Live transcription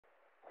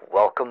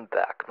Welcome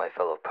back, my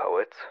fellow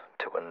poets,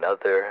 to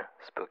another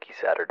Spooky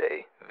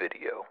Saturday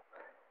video.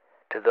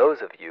 To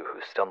those of you who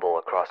stumble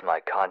across my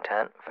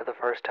content for the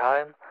first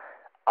time,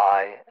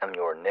 I am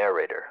your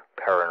narrator,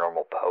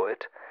 Paranormal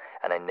Poet,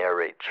 and I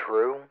narrate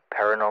true,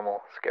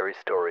 paranormal, scary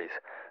stories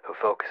who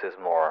focuses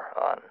more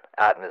on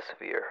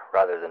atmosphere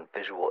rather than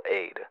visual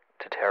aid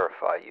to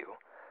terrify you.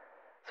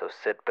 So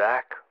sit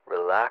back,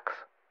 relax,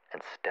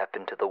 and step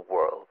into the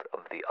world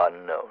of the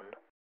unknown.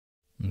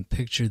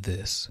 Picture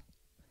this.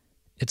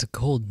 It's a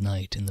cold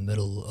night in the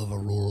middle of a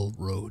rural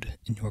road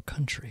in your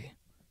country.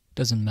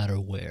 Doesn't matter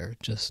where,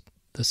 just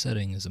the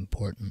setting is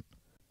important.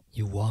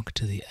 You walk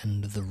to the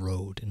end of the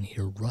road and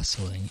hear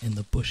rustling in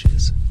the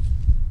bushes.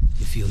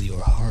 You feel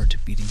your heart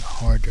beating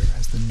harder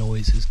as the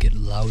noises get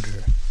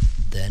louder.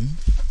 Then,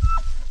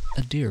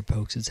 a deer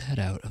pokes its head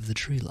out of the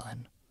tree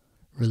line.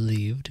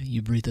 Relieved,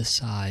 you breathe a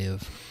sigh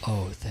of,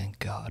 "Oh, thank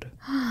God."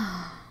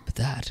 But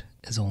that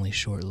is only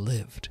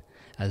short-lived,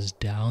 as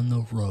down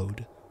the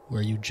road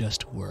where you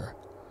just were,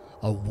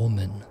 a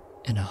woman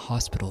in a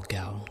hospital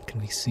gown can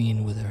be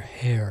seen with her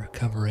hair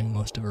covering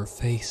most of her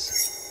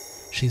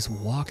face. She's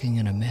walking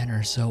in a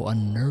manner so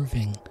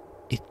unnerving,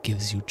 it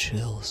gives you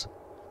chills.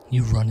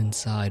 You run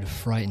inside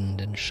frightened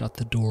and shut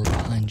the door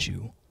behind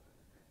you.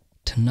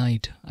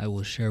 Tonight, I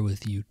will share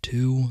with you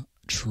two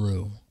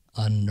true,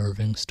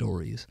 unnerving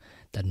stories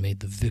that made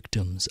the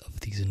victims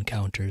of these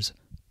encounters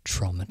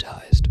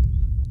traumatized.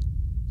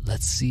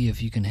 Let's see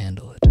if you can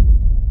handle it.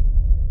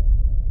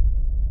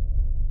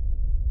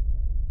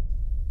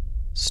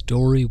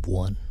 Story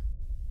 1.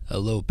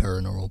 Hello,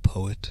 Paranormal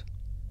Poet.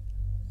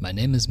 My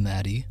name is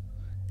Maddie,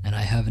 and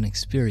I have an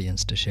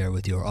experience to share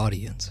with your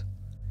audience.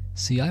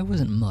 See, I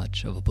wasn't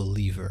much of a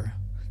believer,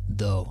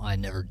 though I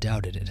never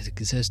doubted it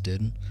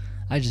existed.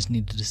 I just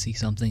needed to see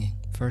something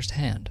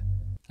firsthand.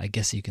 I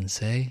guess you can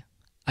say,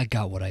 I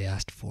got what I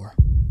asked for.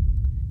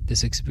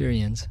 This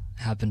experience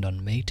happened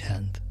on May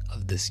 10th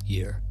of this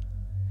year.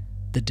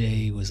 The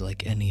day was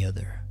like any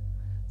other.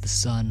 The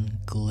sun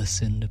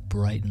glistened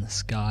bright in the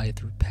sky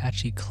through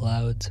patchy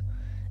clouds.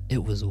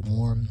 It was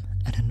warm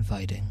and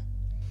inviting.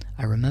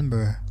 I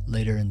remember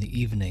later in the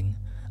evening,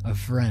 a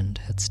friend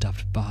had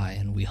stopped by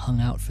and we hung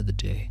out for the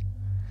day.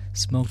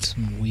 Smoked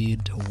some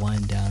weed to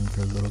wind down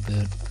for a little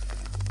bit.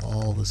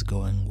 All was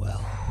going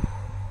well.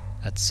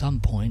 At some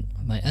point,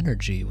 my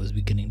energy was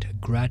beginning to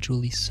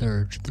gradually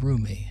surge through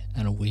me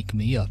and wake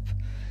me up,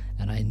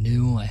 and I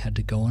knew I had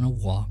to go on a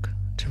walk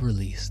to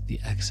release the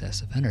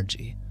excess of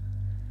energy.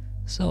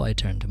 So I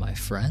turned to my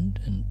friend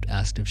and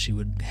asked if she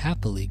would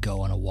happily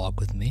go on a walk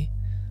with me.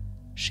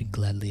 She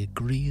gladly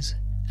agrees,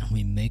 and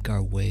we make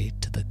our way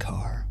to the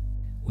car.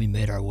 We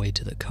made our way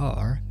to the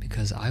car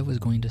because I was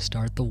going to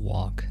start the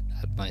walk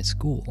at my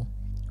school.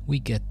 We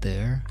get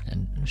there,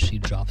 and she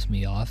drops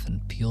me off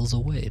and peels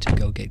away to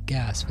go get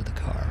gas for the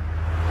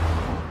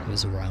car. It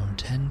was around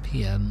 10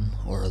 p.m.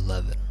 or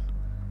 11,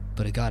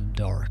 but it got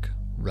dark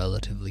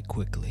relatively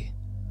quickly.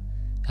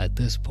 At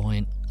this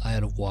point, I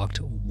had walked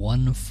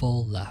one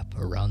full lap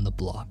around the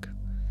block.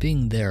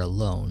 Being there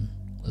alone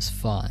was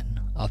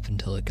fine up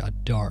until it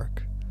got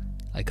dark.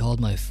 I called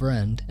my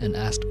friend and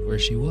asked where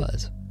she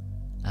was,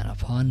 and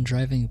upon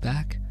driving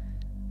back,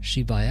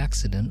 she by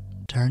accident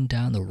turned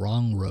down the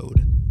wrong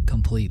road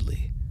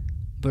completely,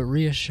 but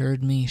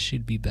reassured me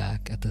she'd be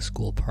back at the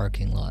school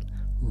parking lot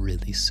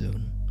really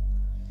soon.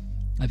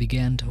 I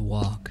began to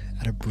walk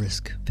at a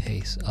brisk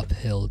pace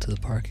uphill to the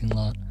parking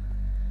lot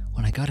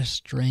when I got a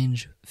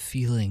strange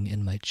feeling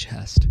in my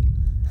chest.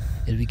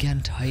 It began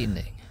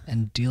tightening,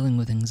 and dealing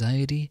with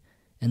anxiety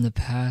in the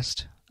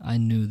past, I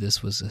knew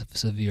this was a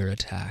severe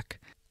attack,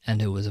 and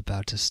it was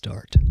about to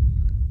start.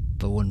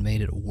 But what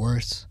made it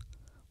worse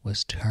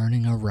was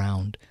turning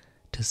around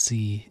to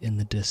see in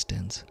the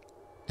distance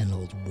an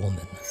old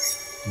woman,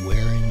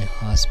 wearing a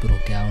hospital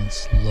gown,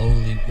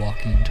 slowly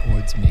walking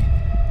towards me.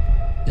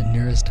 The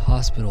nearest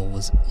hospital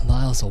was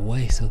miles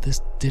away, so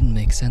this didn't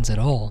make sense at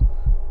all.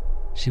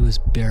 She was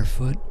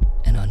barefoot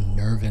and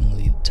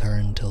unnervingly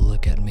turned to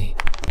look at me.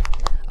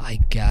 I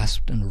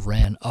gasped and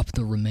ran up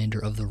the remainder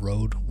of the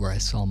road where I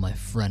saw my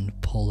friend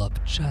pull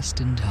up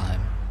just in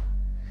time.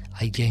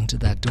 I yanked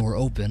that door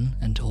open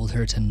and told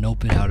her to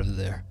nope it out of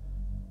there.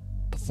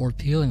 Before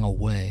peeling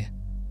away,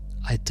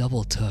 I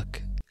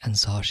double-took and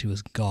saw she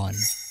was gone.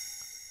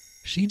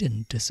 She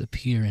didn't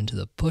disappear into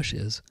the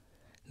bushes.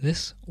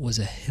 This was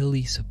a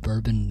hilly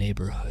suburban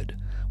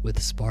neighborhood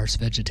with sparse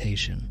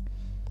vegetation.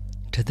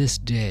 To this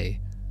day,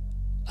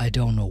 I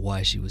don't know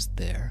why she was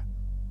there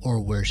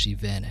or where she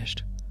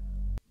vanished.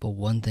 But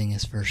one thing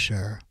is for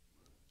sure,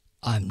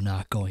 I'm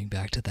not going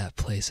back to that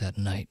place at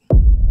night.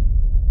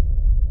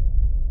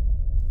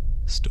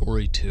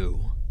 Story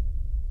 2.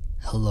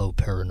 Hello,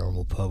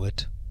 Paranormal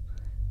Poet.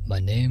 My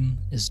name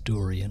is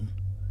Dorian,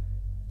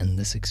 and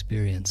this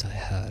experience I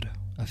had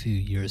a few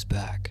years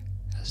back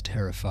has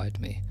terrified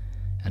me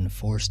and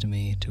forced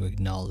me to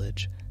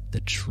acknowledge the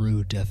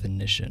true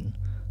definition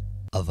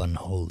of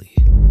unholy.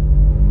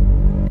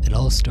 It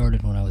all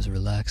started when I was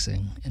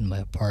relaxing in my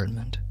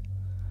apartment.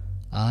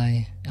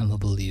 I am a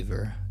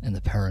believer in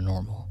the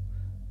paranormal,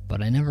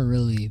 but I never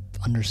really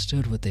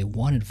understood what they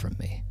wanted from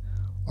me,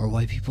 or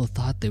why people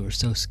thought they were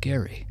so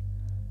scary.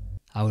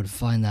 I would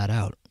find that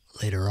out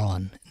later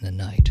on in the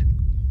night.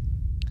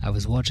 I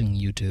was watching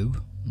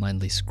YouTube,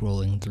 mindlessly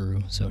scrolling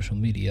through social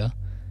media,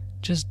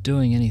 just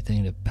doing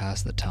anything to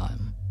pass the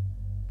time,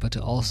 but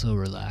to also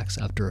relax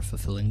after a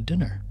fulfilling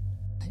dinner.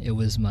 It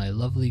was my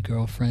lovely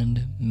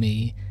girlfriend,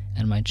 me,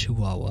 and my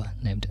chihuahua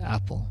named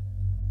Apple.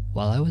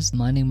 While I was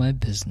minding my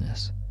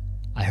business,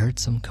 I heard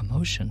some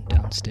commotion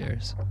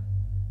downstairs.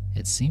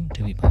 It seemed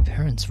to be my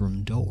parents'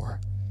 room door.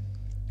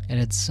 It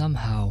had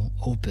somehow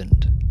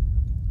opened.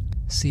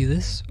 See,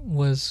 this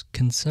was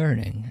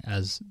concerning,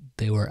 as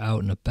they were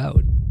out and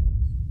about.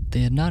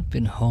 They had not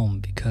been home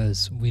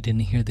because we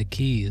didn't hear the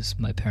keys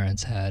my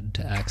parents had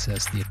to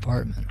access the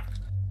apartment.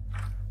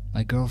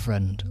 My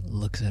girlfriend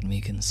looks at me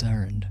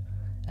concerned,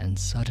 and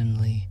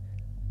suddenly,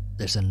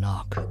 there's a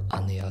knock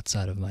on the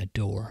outside of my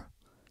door.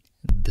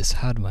 This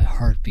had my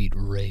heartbeat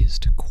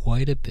raised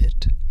quite a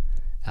bit.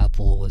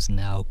 Apple was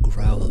now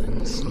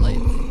growling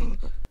slightly.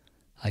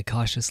 I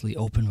cautiously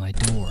open my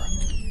door.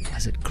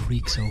 As it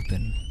creaks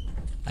open,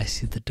 I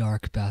see the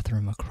dark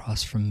bathroom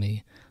across from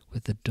me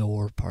with the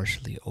door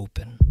partially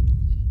open.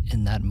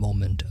 In that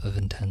moment of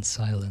intense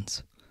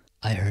silence,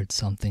 I heard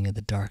something in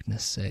the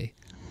darkness say,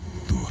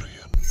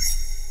 "Dorian."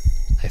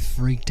 I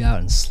freaked out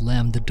and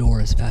slammed the door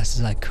as fast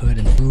as I could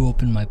and threw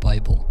open my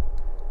Bible.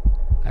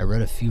 I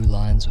read a few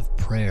lines of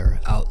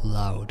prayer out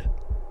loud,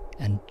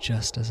 and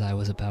just as I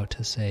was about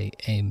to say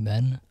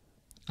amen,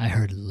 I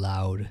heard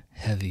loud,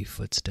 heavy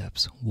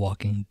footsteps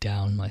walking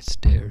down my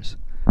stairs.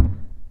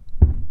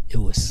 It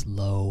was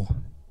slow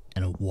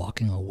and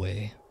walking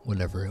away,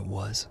 whatever it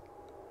was.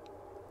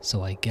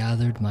 So I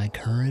gathered my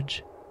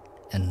courage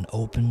and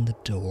opened the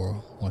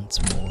door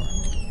once more,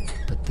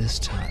 but this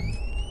time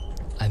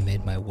I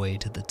made my way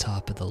to the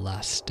top of the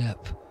last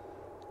step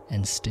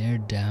and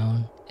stared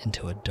down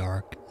into a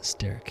dark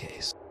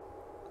staircase.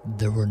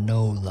 There were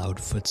no loud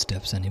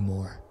footsteps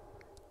anymore,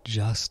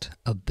 just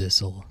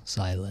abyssal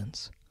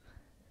silence.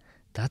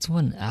 That's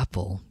when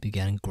Apple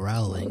began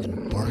growling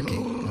and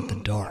barking at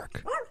the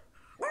dark.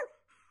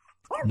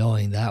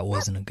 Knowing that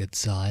wasn't a good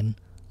sign,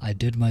 I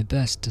did my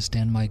best to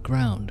stand my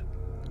ground,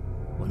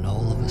 when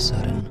all of a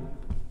sudden,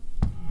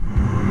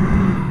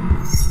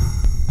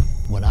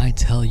 when I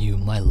tell you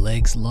my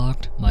legs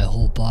locked, my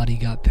whole body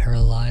got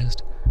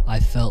paralyzed, I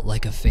felt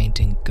like a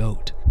fainting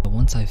goat. But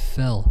once I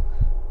fell,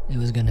 it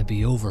was gonna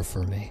be over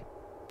for me.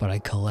 But I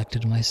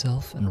collected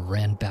myself and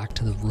ran back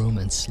to the room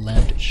and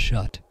slammed it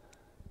shut.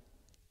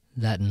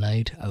 That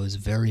night, I was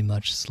very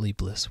much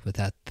sleepless with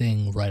that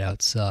thing right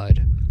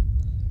outside.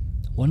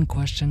 One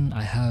question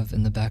I have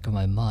in the back of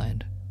my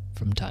mind,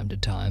 from time to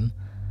time,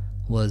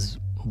 was,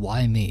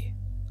 why me?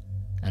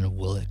 And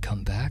will it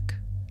come back?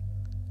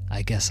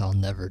 I guess I'll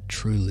never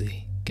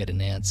truly get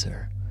an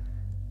answer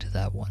to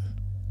that one.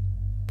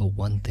 But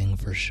one thing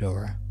for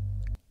sure,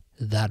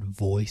 that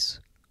voice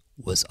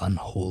was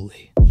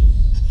unholy.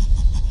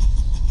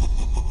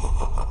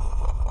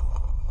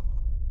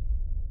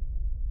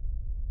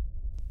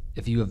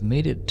 If you have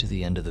made it to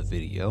the end of the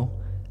video,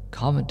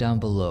 comment down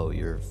below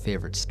your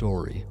favorite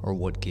story or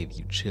what gave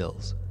you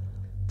chills.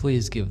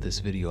 Please give this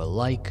video a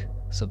like,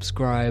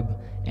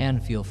 subscribe,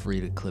 and feel free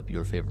to clip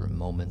your favorite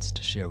moments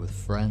to share with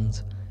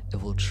friends.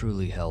 It will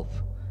truly help.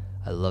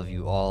 I love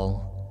you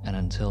all, and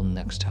until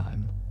next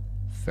time,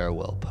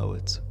 farewell,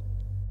 poets.